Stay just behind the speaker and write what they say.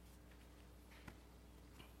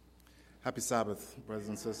Happy Sabbath, brothers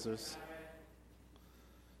and sisters.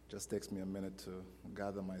 Just takes me a minute to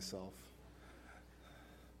gather myself.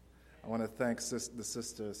 I want to thank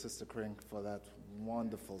Sister Crink, for that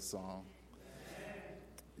wonderful song.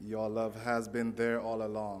 Your love has been there all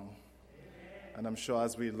along. And I'm sure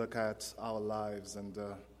as we look at our lives and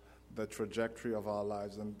the trajectory of our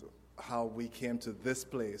lives and how we came to this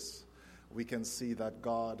place, we can see that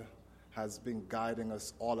God has been guiding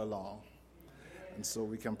us all along. And so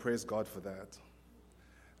we can praise God for that.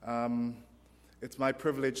 It's my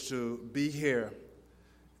privilege to be here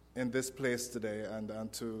in this place today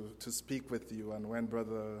and to speak with you. And when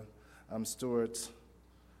Brother Stewart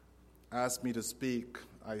asked me to speak,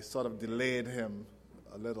 I sort of delayed him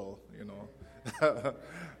a little,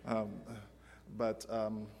 But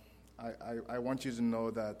I want you to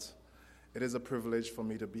know that it is a privilege for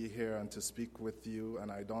me to be here and to speak with you,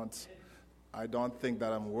 and I don't think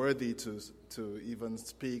that I'm worthy to even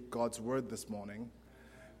speak God's word this morning.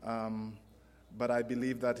 But I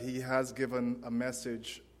believe that He has given a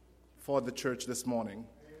message for the church this morning.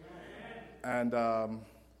 Amen. And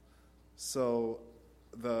so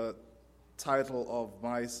the title of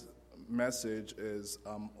my message is,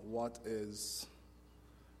 What is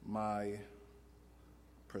my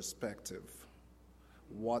perspective?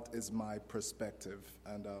 What is my perspective?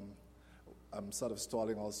 And I'm sort of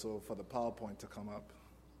stalling also for the PowerPoint to come up.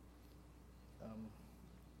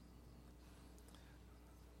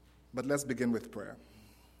 But let's begin with prayer.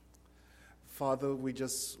 Father, we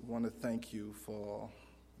just want to thank you for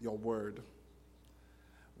your word.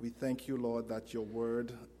 We thank you, Lord, that your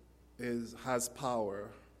word has power.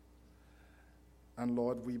 And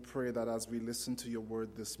Lord, we pray that as we listen to your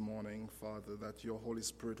word this morning, Father, that your Holy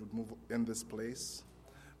Spirit would move in this place,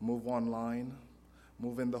 move online,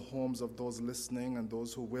 move in the homes of those listening and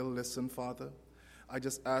those who will listen, Father. I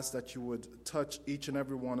just ask that you would touch each and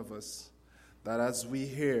every one of us, that as we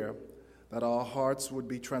hear, that our hearts would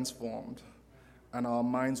be transformed and our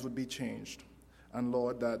minds would be changed. And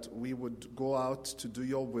Lord, that we would go out to do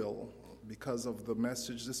your will because of the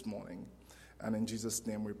message this morning. And in Jesus'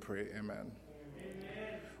 name we pray, amen.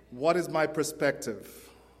 Amen. What is my perspective?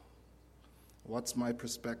 What's my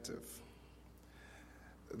perspective?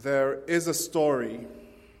 There is a story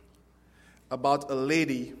about a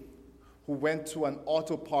lady who went to an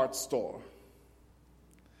auto parts store.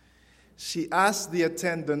 She asked the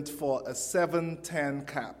attendant for a 710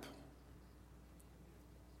 cap.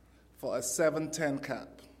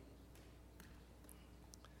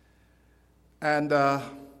 And the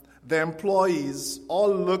employees all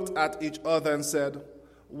looked at each other and said,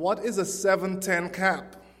 "What is a 710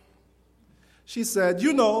 cap?" She said,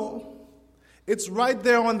 "It's right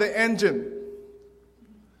there on the engine.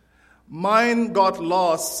 Mine got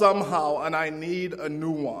lost somehow and I need a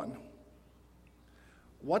new one."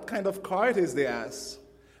 "What kind of car it is?" they asked.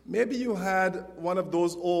 Maybe you have one of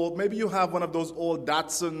those old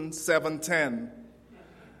Datsun 710.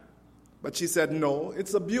 But she said, "No,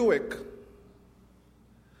 it's a Buick."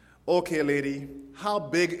 "Okay, lady, how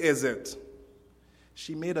big is it?"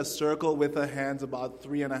 She made a circle with her hands about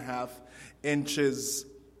 3.5 inches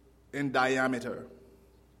in diameter.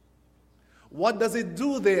 "What does it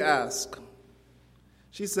do?" they asked.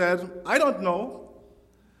 She said, "I don't know,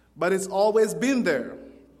 but it's always been there."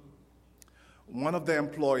 One of the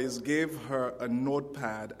employees gave her a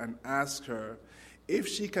notepad and asked her if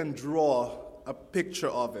she can draw a picture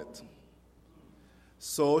of it.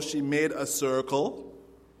 So she made a circle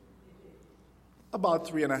about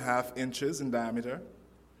 3.5 inches in diameter,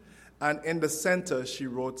 and in the center she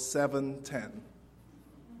wrote 710.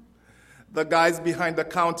 The guys behind the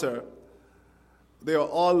counter, they were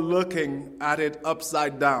all looking at it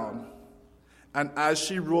upside down, and as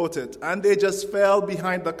she wrote it, and they just fell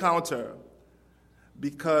behind the counter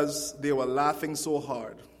because they were laughing so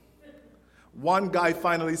hard. One guy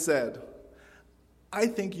finally said, "I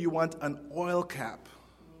think you want an oil cap."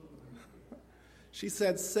 She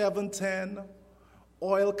said, 710,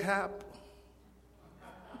 oil cap?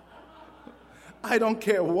 "I don't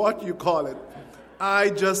care what you call it. I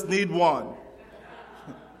just need one."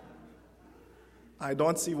 "I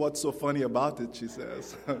don't see what's so funny about it," she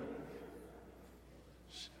says.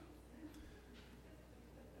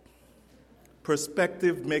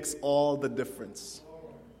 Perspective makes all the difference.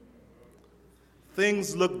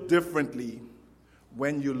 Things look differently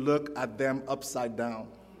when you look at them upside down.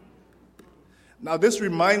 Now, this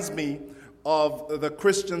reminds me of the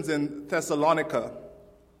Christians in Thessalonica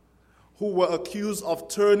who were accused of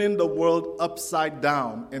turning the world upside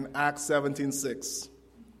down in Acts 17:6.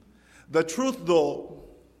 The truth, though,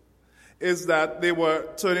 is that they were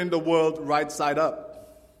turning the world right side up.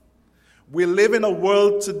 We live in a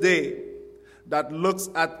world today that looks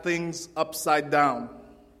at things upside down.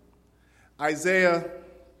 Isaiah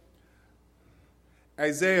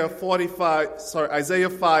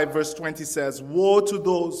 5 verse 20 says, "Woe to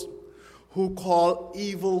those who call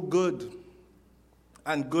evil good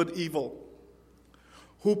and good evil,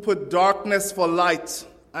 who put darkness for light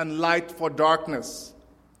and light for darkness,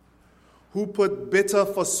 who put bitter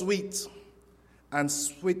for sweet and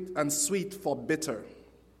sweet for bitter."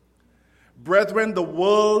 Brethren, the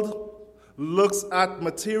world looks at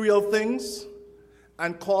material things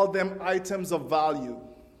and call them items of value.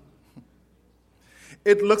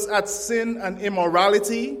 It looks at sin and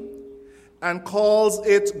immorality and calls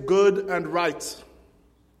it good and right.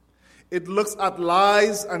 It looks at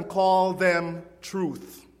lies and calls them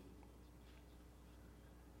truth.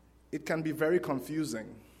 It can be very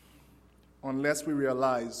confusing unless we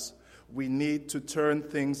realize we need to turn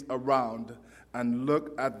things around and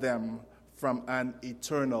look at them from an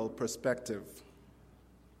eternal perspective.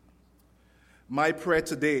 My prayer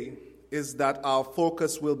today is that our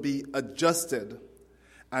focus will be adjusted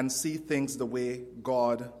and see things the way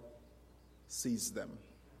God sees them.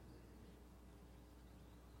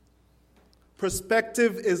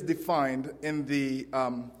 Perspective is defined in the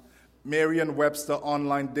Merriam-Webster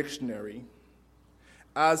Online Dictionary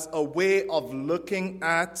as a way of looking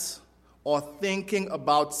at or thinking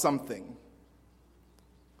about something.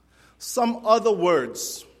 Some other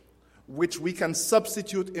words which we can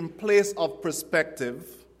substitute in place of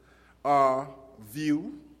perspective are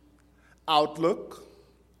view, outlook,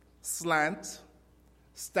 slant,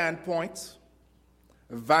 standpoint,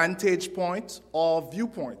 vantage point, or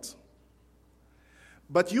viewpoint.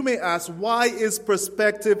 But you may ask, why is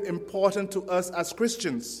perspective important to us as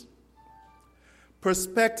Christians?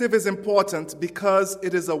 Perspective is important because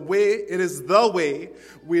it is the way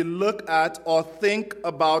we look at or think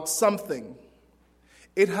about something.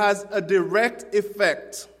 It has a direct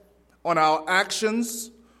effect on our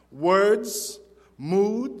actions, words,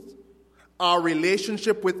 mood, our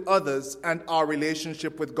relationship with others, and our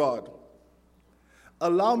relationship with God.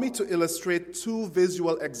 Allow me to illustrate two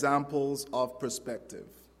visual examples of perspective.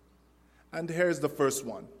 And here's the first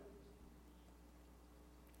one.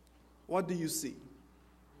 What do you see?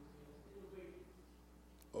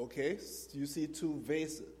 Okay, you see two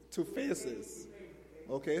faces.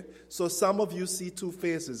 Okay, so some of you see two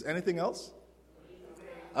faces. Anything else?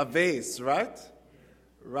 A vase, right?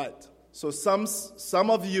 Right. So some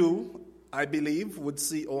of you, I believe, would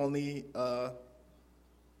see only a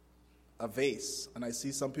vase. And I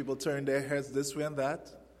see some people turn their heads this way and that.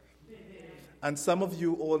 And some of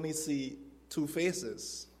you only see two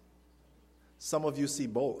faces. Some of you see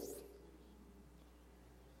both.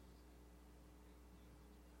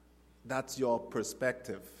 That's your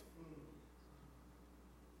perspective.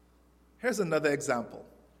 Here's another example.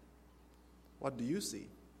 What do you see?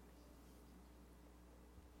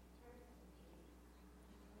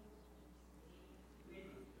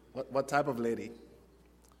 What type of lady?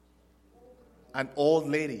 An old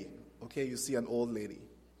lady. Okay, you see an old lady.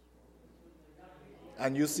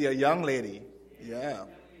 And you see a young lady. Yeah.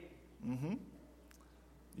 Mm-hmm.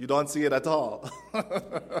 You don't see it at all.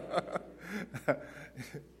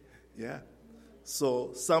 Yeah.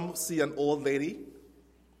 So some see an old lady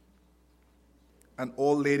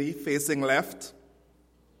facing left.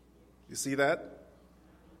 You see that?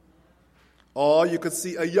 Or you could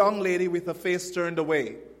see a young lady with her face turned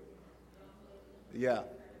away. Yeah.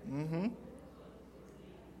 Mm-hmm.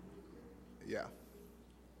 Yeah.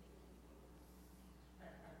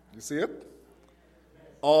 You see it?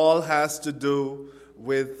 All has to do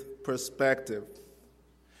with perspective.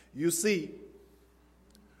 You see,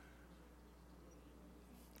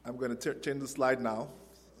 I'm going to change the slide now.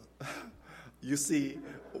 You see,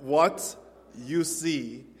 what you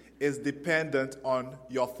see is dependent on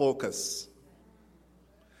your focus.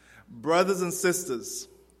 Brothers and sisters,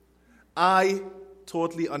 I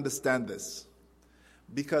totally understand this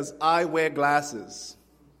because I wear glasses,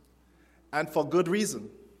 and for good reason.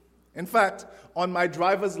 In fact, on my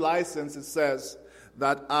driver's license, it says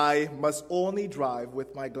that I must only drive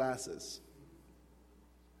with my glasses.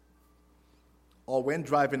 Or when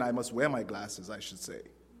driving, I must wear my glasses, I should say.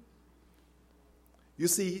 You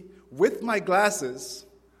see, with my glasses,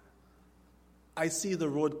 I see the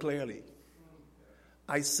road clearly.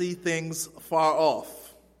 I see things far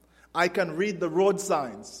off. I can read the road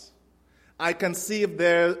signs. I can see if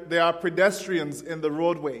there are pedestrians in the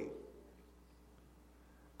roadway.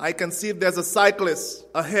 I can see if there's a cyclist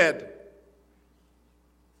ahead.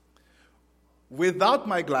 Without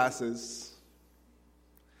my glasses,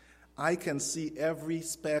 I can see every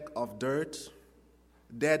speck of dirt,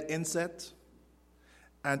 dead insect,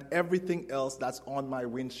 and everything else that's on my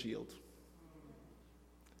windshield.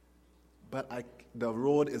 But the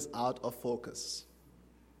road is out of focus.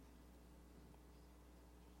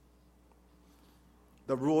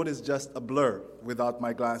 The road is just a blur without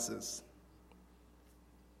my glasses.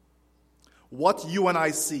 What you and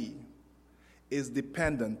I see is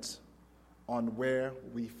dependent on where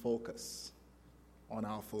we focus, on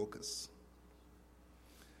our focus.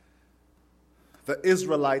 The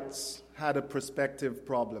Israelites had a perspective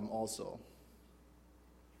problem also.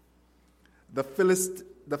 The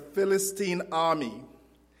Philistine army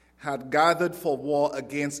had gathered for war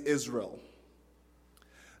against Israel.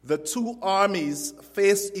 The two armies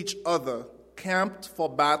faced each other, camped for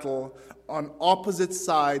battle on opposite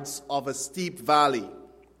sides of a steep valley.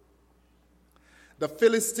 The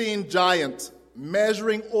Philistine giant,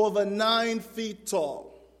 measuring over 9 feet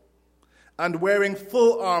tall and wearing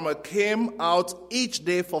full armor, came out each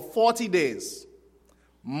day for 40 days,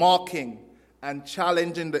 mocking and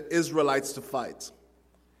challenging the Israelites to fight.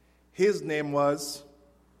 His name was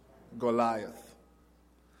Goliath.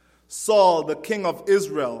 Saul, the king of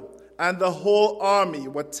Israel, and the whole army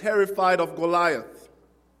were terrified of Goliath.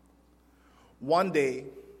 One day,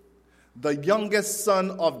 the youngest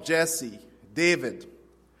son of Jesse, David,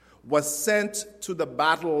 was sent to the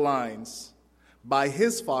battle lines by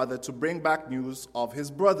his father to bring back news of his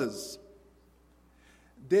brothers.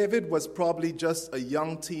 David was probably just a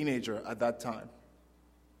young teenager at that time.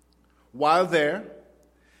 While there,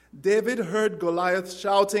 David heard Goliath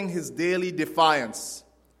shouting his daily defiance,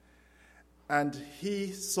 and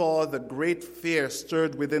he saw the great fear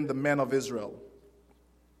stirred within the men of Israel.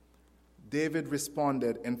 David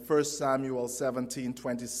responded in 1 Samuel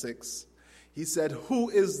 17:26. He said, "Who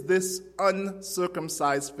is this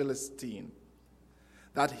uncircumcised Philistine,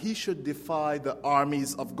 that he should defy the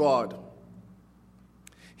armies of God?"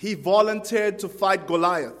 He volunteered to fight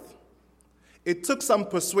Goliath. It took some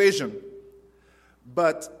persuasion,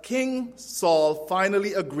 but King Saul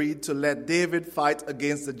finally agreed to let David fight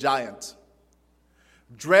against the giant.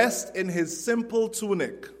 Dressed in his simple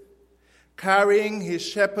tunic, carrying his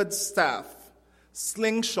shepherd's staff,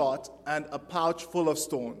 slingshot, and a pouch full of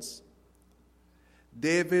stones,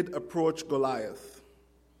 David approached Goliath.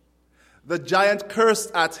 The giant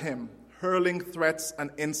cursed at him, hurling threats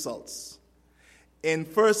and insults. In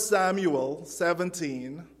 1 Samuel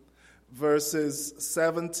 17, verses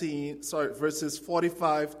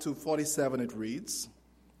 45 to 47, it reads,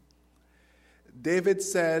 David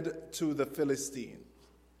said to the Philistine,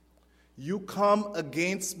 "You come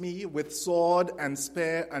against me with sword and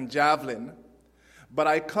spear and javelin, but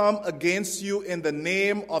I come against you in the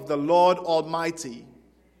name of the Lord Almighty,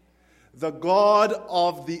 the God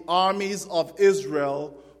of the armies of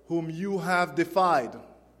Israel, whom you have defied.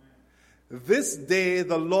 This day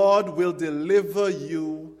the Lord will deliver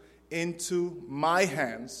you into my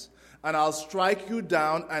hands, and I'll strike you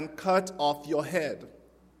down and cut off your head.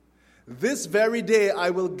 This very day I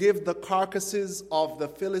will give the carcasses of the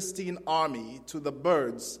Philistine army to the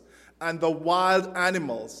birds and the wild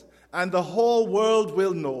animals, and the whole world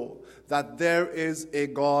will know that there is a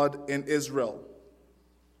God in Israel.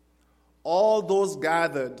 All those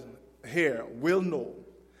gathered here will know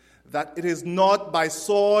that it is not by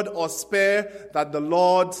sword or spear that the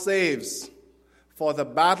Lord saves, for the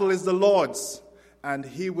battle is the Lord's, and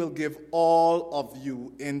he will give all of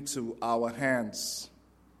you into our hands."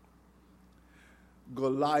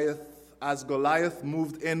 As Goliath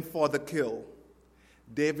moved in for the kill,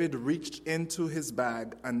 David reached into his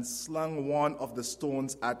bag and slung one of the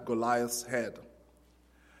stones at Goliath's head.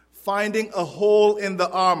 Finding a hole in the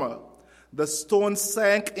armor, the stone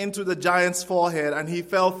sank into the giant's forehead, and he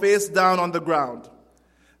fell face down on the ground.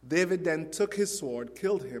 David then took his sword,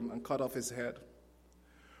 killed him, and cut off his head.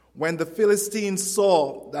 When the Philistines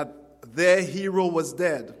saw that their hero was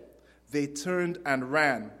dead, they turned and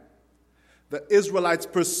ran. The Israelites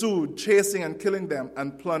pursued, chasing and killing them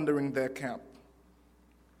and plundering their camp.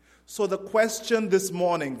 So the question this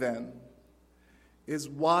morning then is,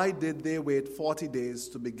 why did they wait 40 days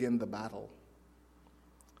to begin the battle?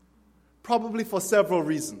 Probably for several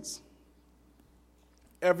reasons.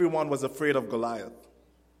 Everyone was afraid of Goliath.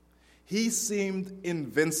 He seemed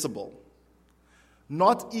invincible.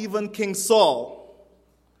 Not even King Saul,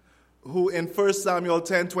 who in 1 Samuel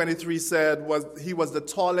 10:23 said he was the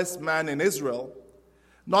tallest man in Israel,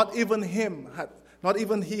 not even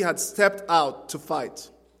he had stepped out to fight.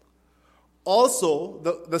 Also,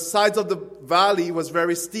 the sides of the valley was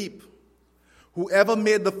very steep. Whoever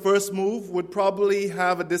made the first move would probably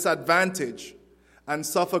have a disadvantage and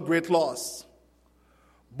suffer great loss.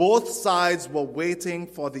 Both sides were waiting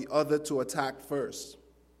for the other to attack first.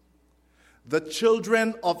 The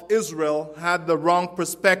children of Israel had the wrong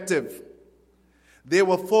perspective. They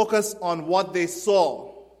were focused on what they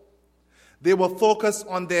saw. They were focused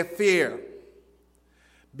on their fear.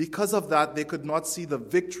 Because of that, they could not see the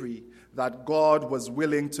victory that God was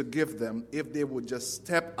willing to give them if they would just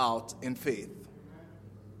step out in faith.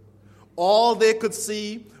 All they could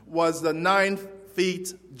see was the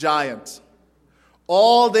 9-foot giant.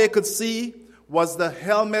 All they could see was the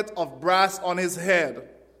helmet of brass on his head,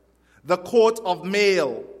 the coat of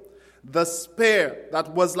mail, the spear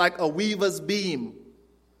that was like a weaver's beam.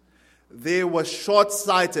 They were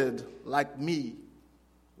short-sighted like me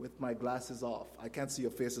with my glasses off. I can't see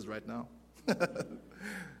your faces right now.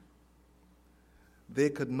 They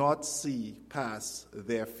could not see past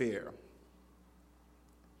their fear.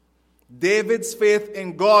 David's faith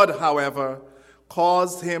in God, however,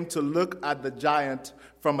 caused him to look at the giant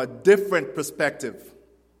from a different perspective.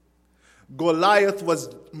 Goliath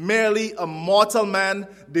was merely a mortal man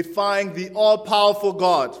defying the all-powerful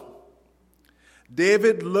God.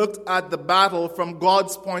 David looked at the battle from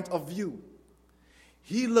God's point of view.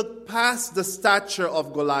 He looked past the stature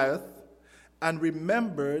of Goliath and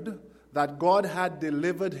remembered that God had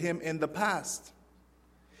delivered him in the past.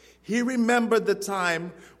 He remembered the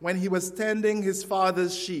time when he was tending his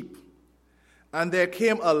father's sheep, and there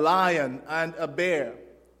came a lion and a bear,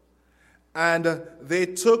 and they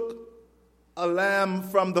took a lamb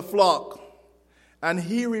from the flock, and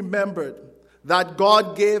he remembered that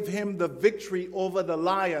God gave him the victory over the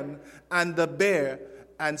lion and the bear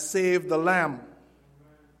and saved the lamb.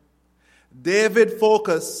 David's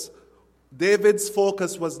focus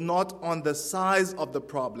was not on the size of the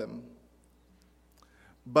problem,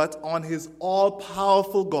 but on his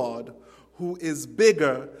all-powerful God, who is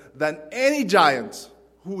bigger than any giant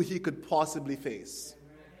who he could possibly face.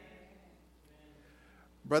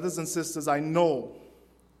 Brothers and sisters, I know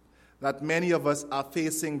that many of us are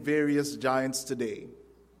facing various giants today.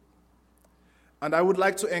 And I would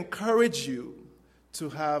like to encourage you to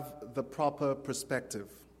have the proper perspective.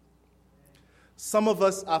 Some of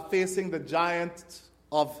us are facing the giant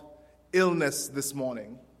of illness this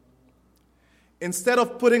morning. Instead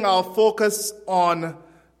of putting our focus on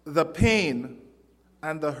the pain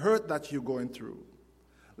and the hurt that you're going through,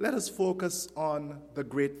 let us focus on the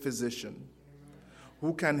great physician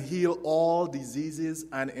who can heal all diseases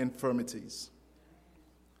and infirmities.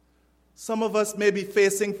 Some of us may be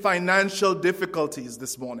facing financial difficulties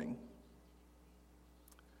this morning.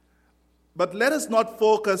 But let us not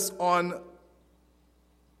focus on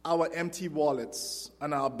our empty wallets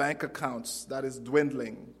and our bank accounts that is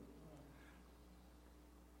dwindling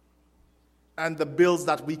and the bills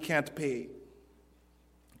that we can't pay.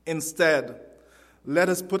 Instead, let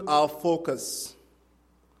us put our focus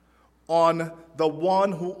on the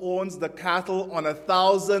one who owns the cattle on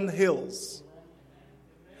 1,000 hills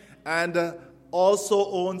and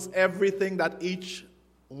also owns everything that each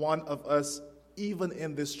one of us, even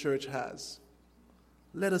in this church, has.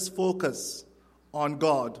 Let us focus on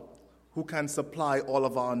God, who can supply all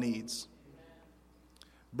of our needs.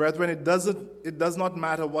 Brethren, it does not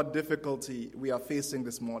matter what difficulty we are facing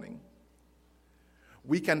this morning.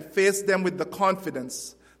 We can face them with the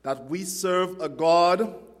confidence that we serve a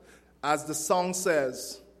God, as the song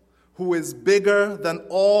says, who is bigger than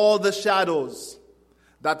all the shadows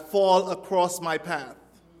that fall across my path.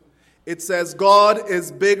 It says, God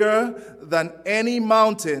is bigger than any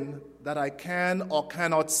mountain that I can or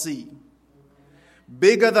cannot see.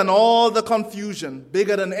 Bigger than all the confusion,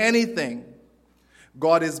 bigger than anything.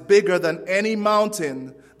 God is bigger than any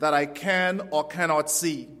mountain that I can or cannot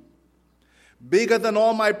see. Bigger than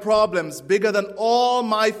all my problems, bigger than all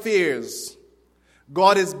my fears.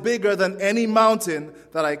 God is bigger than any mountain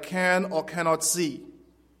that I can or cannot see.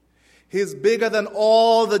 He is bigger than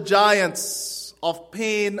all the giants of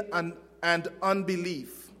pain and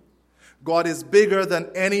unbelief. God is bigger than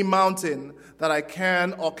any mountain that I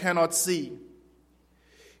can or cannot see.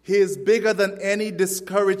 He is bigger than any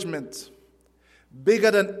discouragement, bigger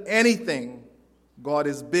than anything. God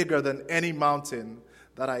is bigger than any mountain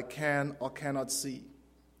that I can or cannot see.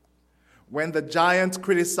 When the giant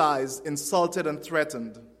criticized, insulted, and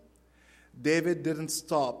threatened, David didn't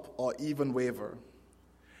stop or even waver.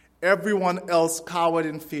 Everyone else cowered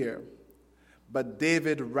in fear, but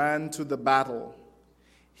David ran to the battle.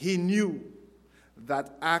 He knew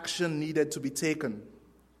that action needed to be taken.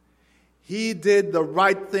 He did the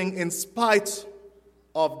right thing in spite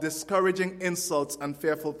of discouraging insults and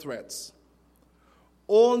fearful threats.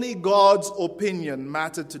 Only God's opinion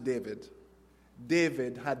mattered to David.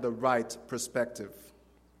 David had the right perspective.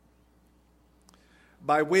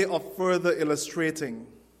 By way of further illustrating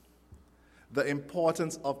the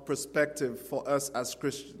importance of perspective for us as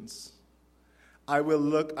Christians, I will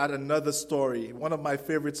look at another story, one of my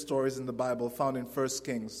favorite stories in the Bible, found in 1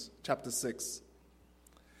 Kings chapter 6.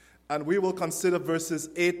 And we will consider verses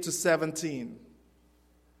 8 to 17.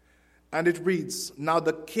 And it reads, "Now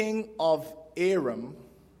the king of Aram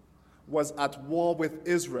was at war with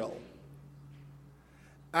Israel.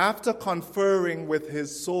 After conferring with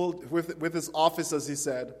his officers, he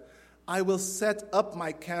said, 'I will set up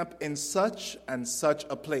my camp in such and such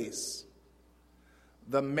a place.'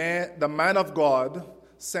 The man of God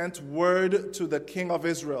sent word to the king of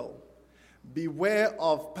Israel, 'Beware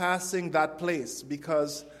of passing that place,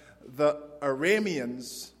 because the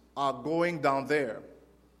Arameans are going down there.'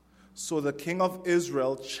 So the king of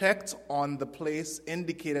Israel checked on the place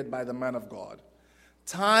indicated by the man of God.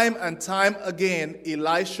 Time and time again,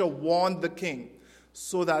 Elisha warned the king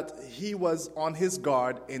so that he was on his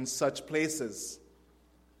guard in such places."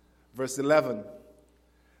 Verse 11.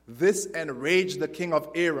 "This enraged the king of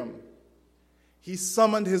Aram. He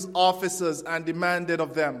summoned his officers and demanded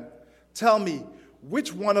of them, 'Tell me,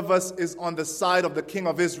 which one of us is on the side of the king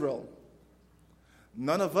of Israel?'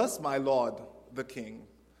 'None of us, my lord, the king,'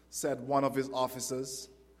 said one of his officers.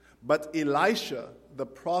 But Elisha, the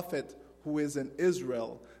prophet who is in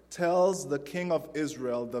Israel, tells the king of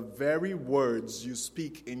Israel the very words you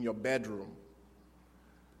speak in your bedroom."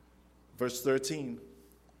 Verse 13.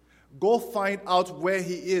 "Go find out where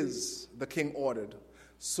he is," the king ordered,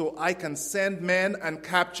 "so I can send men and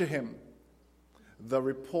capture him." The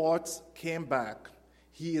report came back,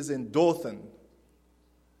 "He is in Dothan."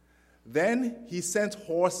 Then he sent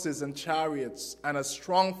horses and chariots and a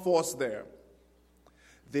strong force there.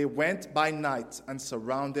 They went by night and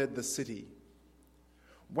surrounded the city.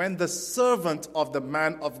 When the servant of the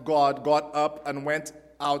man of God got up and went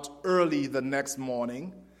out early the next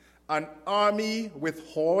morning, an army with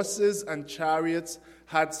horses and chariots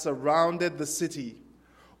had surrounded the city.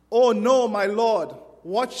 "Oh no, my lord,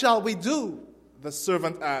 what shall we do?" the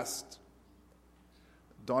servant asked.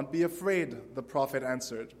 "Don't be afraid," the prophet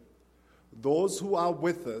answered. "Those who are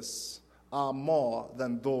with us are more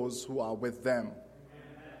than those who are with them."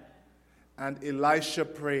 And Elisha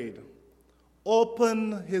prayed,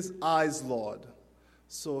 "Open his eyes, Lord,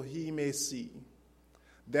 so he may see."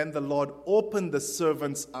 Then the Lord opened the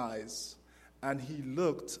servant's eyes, and he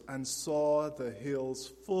looked and saw the hills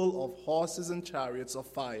full of horses and chariots of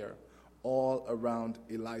fire all around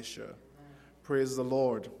Elisha. Praise the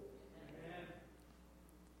Lord.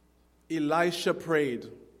 Amen. Elisha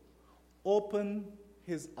prayed, "Open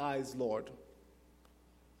his eyes, Lord."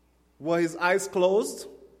 Were his eyes closed?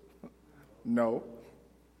 No.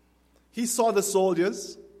 He saw the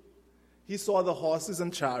soldiers. He saw the horses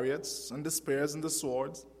and chariots and the spears and the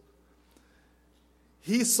swords.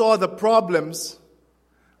 He saw the problems,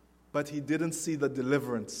 but he didn't see the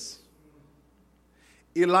deliverance.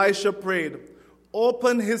 Elisha prayed,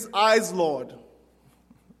 "Open his eyes, Lord.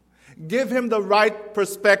 Give him the right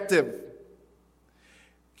perspective.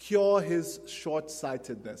 Cure his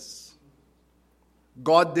short-sightedness."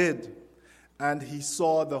 God did, and he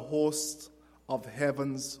saw the host of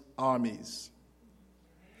heaven's armies.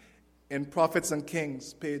 In Prophets and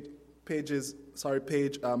Kings, page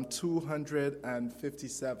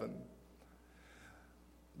 257,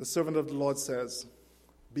 the servant of the Lord says,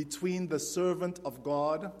 "Between the servant of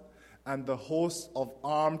God and the host of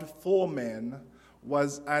armed foemen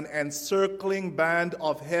was an encircling band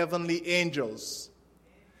of heavenly angels.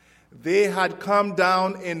 They had come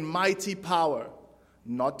down in mighty power,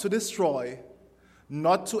 not to destroy,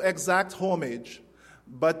 not to exact homage,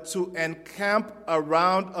 but to encamp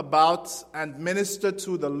around about and minister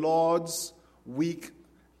to the Lord's weak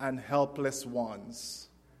and helpless ones."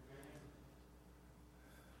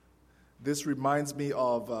 This reminds me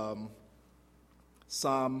of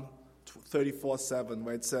Psalm 34:7,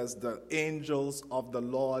 where it says, "The angels of the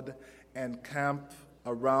Lord encamp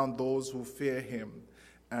around those who fear him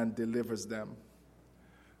and delivers them."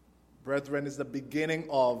 Brethren, it's the beginning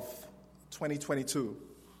of 2022.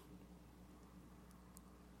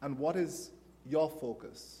 And what is your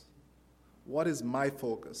focus? What is my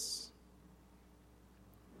focus?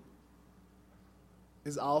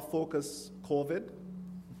 Is our focus COVID?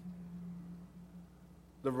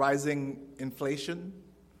 The rising inflation?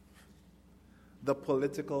 The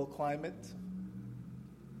political climate?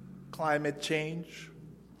 Climate change?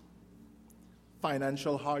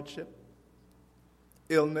 Financial hardship?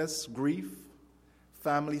 Illness, grief?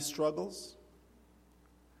 Family struggles?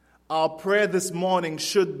 Our prayer this morning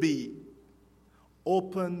should be,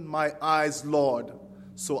 "Open my eyes, Lord,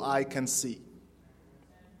 so I can see."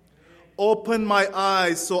 Open my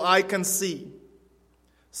eyes so I can see.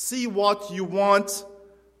 See what you want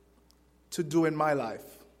to do in my life,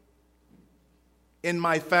 in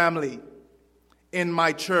my family, in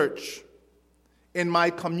my church, in my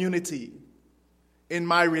community, in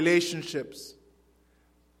my relationships,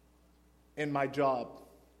 in my job.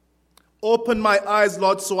 Open my eyes,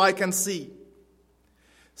 Lord, so I can see.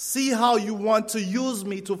 See how you want to use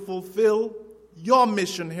me to fulfill your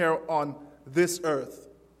mission here on this earth,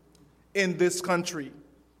 in this country,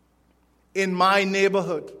 in my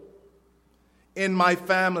neighborhood, in my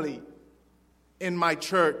family, in my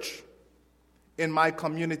church, in my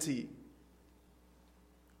community,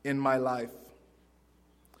 in my life.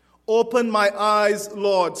 Open my eyes,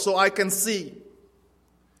 Lord, so I can see.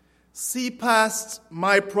 See past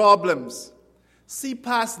my problems. See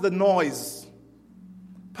past the noise,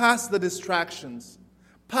 past the distractions,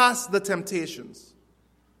 past the temptations.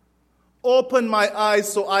 Open my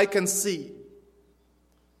eyes so I can see.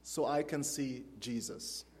 So I can see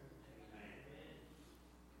Jesus.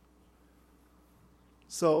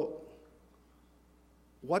 So,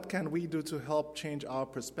 what can we do to help change our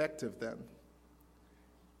perspective then?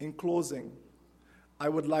 In closing, I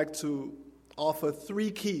would like to offer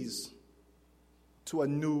 3 keys to a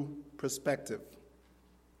new perspective.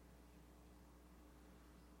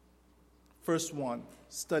 First one,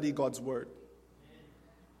 study God's word.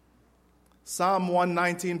 Psalm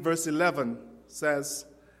 119 verse 11 says,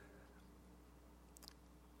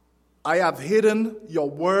 I have hidden your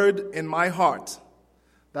word in my heart,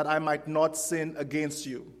 that I might not sin against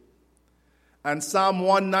you. And Psalm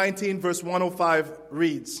 119 verse 105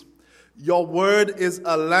 reads, your word is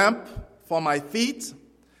a lamp for my feet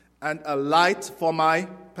and a light for my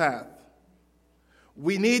path.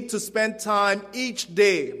 We need to spend time each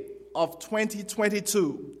day of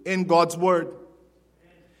 2022 in God's word.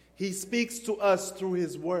 He speaks to us through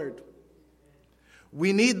his word.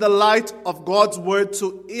 We need the light of God's word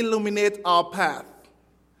to illuminate our path.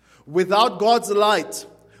 Without God's light,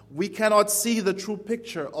 we cannot see the true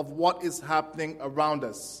picture of what is happening around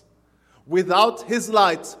us. Without his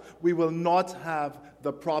light, we will not have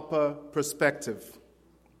the proper perspective.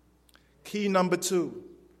 Key number 2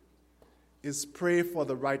 is pray for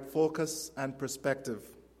the right focus and perspective.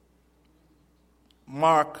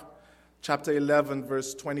 Mark chapter 11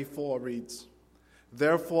 verse 24 reads,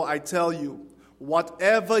 therefore I tell you,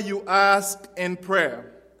 whatever you ask in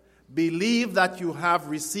prayer, believe that you have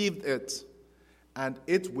received it, and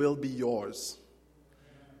it will be yours.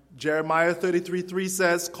 Jeremiah 33:3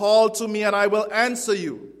 says, call to me and I will answer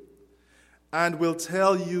you, and will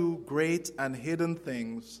tell you great and hidden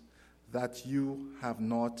things that you have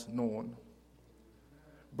not known.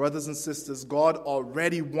 Brothers and sisters, God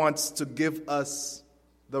already wants to give us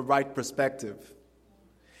the right perspective.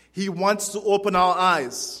 He wants to open our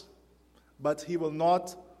eyes, but he will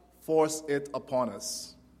not force it upon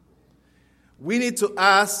us. We need to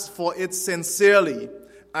ask for it sincerely,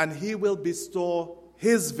 and he will bestow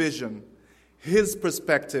his vision, his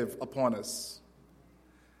perspective upon us.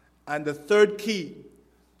 And the third key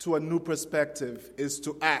to a new perspective is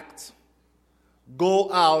to act.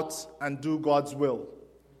 Go out and do God's will.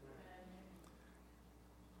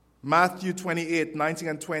 Matthew 28:19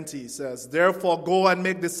 and 20 says, therefore go and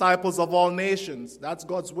make disciples of all nations. That's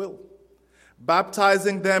God's will.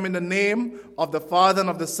 Baptizing them in the name of the Father and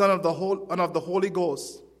of the Son and of the Holy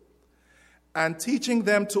Ghost, and teaching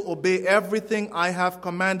them to obey everything I have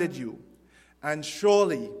commanded you. And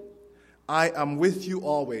surely I am with you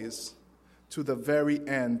always, to the very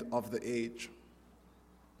end of the age.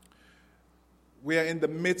 We are in the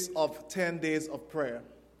midst of 10 days of prayer.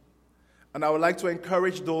 And I would like to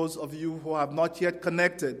encourage those of you who have not yet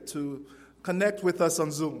connected to connect with us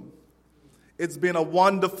on Zoom. It's been a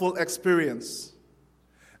wonderful experience.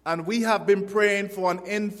 And we have been praying for an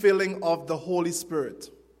infilling of the Holy Spirit.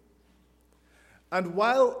 And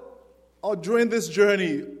during this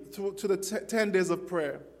journey to the 10 days of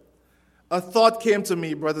prayer, a thought came to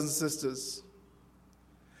me, brothers and sisters.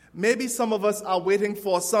 Maybe some of us are waiting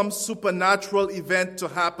for some supernatural event to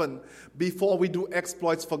happen before we do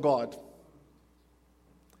exploits for God.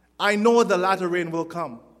 I know the latter rain will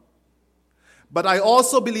come. But I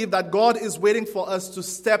also believe that God is waiting for us to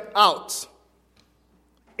step out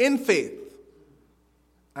in faith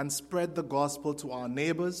and spread the gospel to our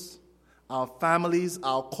neighbors, our families,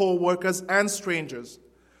 our co-workers, and strangers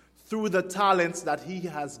through the talents that he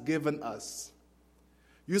has given us.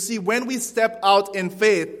 You see, when we step out in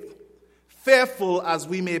faith, fearful as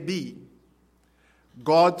we may be,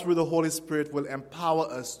 God, through the Holy Spirit, will empower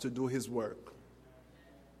us to do his work.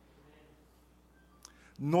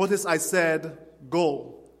 Notice I said,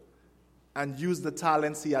 go and use the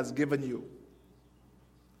talents he has given you.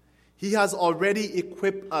 He has already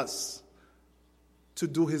equipped us to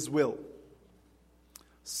do His will.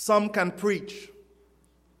 Some can preach.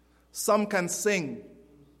 Some can sing.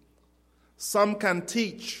 Some can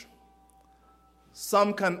teach.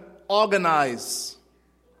 Some can organize.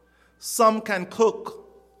 Some can cook.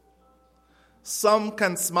 Some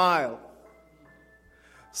can smile.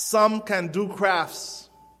 Some can do crafts.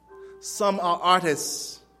 Some are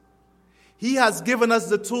artists. He has given us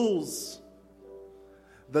the tools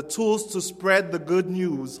to spread the good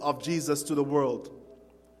news of Jesus to the world.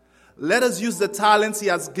 Let us use the talents He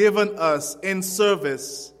has given us in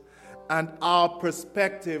service, and our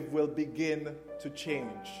perspective will begin to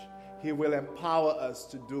change. He will empower us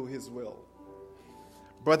to do His will.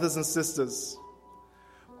 Brothers and sisters,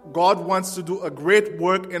 God wants to do a great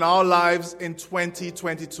work in our lives in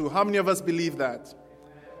 2022. How many of us believe that?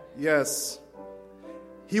 Yes.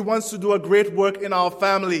 He wants to do a great work in our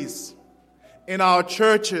families, in our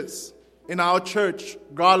churches, in our church,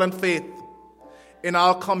 Garland Faith, in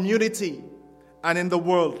our community, and in the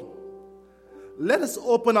world. Let us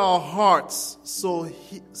open our hearts so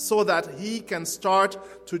that He can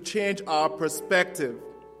start to change our perspective,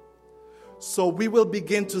 so we will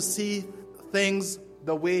begin to see things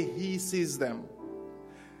the way He sees them,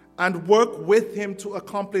 and work with Him to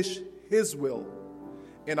accomplish His will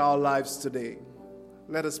in our lives today.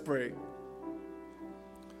 Let us pray.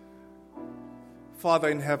 Father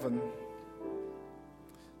in heaven,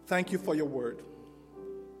 thank You for Your word.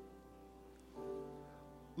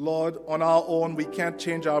 Lord, on our own, we can't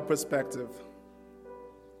change our perspective.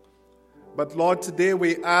 But Lord, today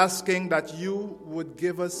we're asking that You would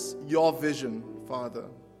give us Your vision, Father.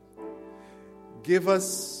 Give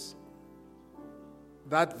us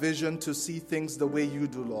that vision to see things the way You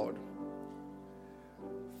do, Lord.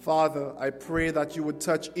 Father, I pray that You would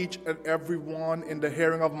touch each and every one in the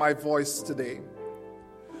hearing of my voice today.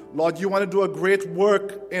 Lord, You want to do a great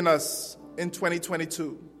work in us in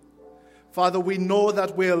 2022. Father, we know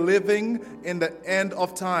that we're living in the end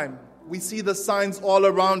of time. We see the signs all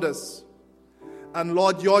around us. And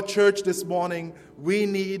Lord, Your church this morning, we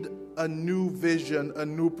need a new vision, a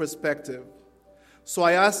new perspective. So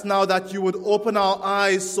I ask now that You would open our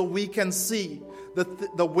eyes so we can see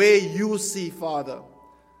the way You see, Father.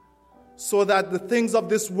 So that the things of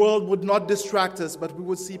this world would not distract us, but we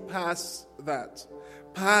would see past that,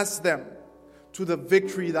 past them, to the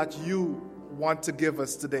victory that You want to give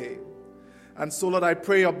us today. And so, Lord, I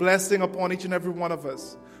pray Your blessing upon each and every one of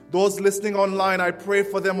us. Those listening online, I pray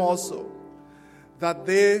for them also, that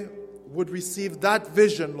they would receive that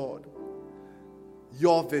vision, Lord,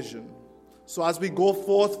 Your vision. So as we go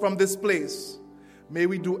forth from this place, may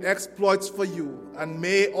we do exploits for You, and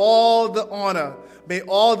may all the honor, may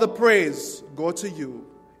all the praise go to You.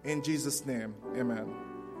 In Jesus' name, amen.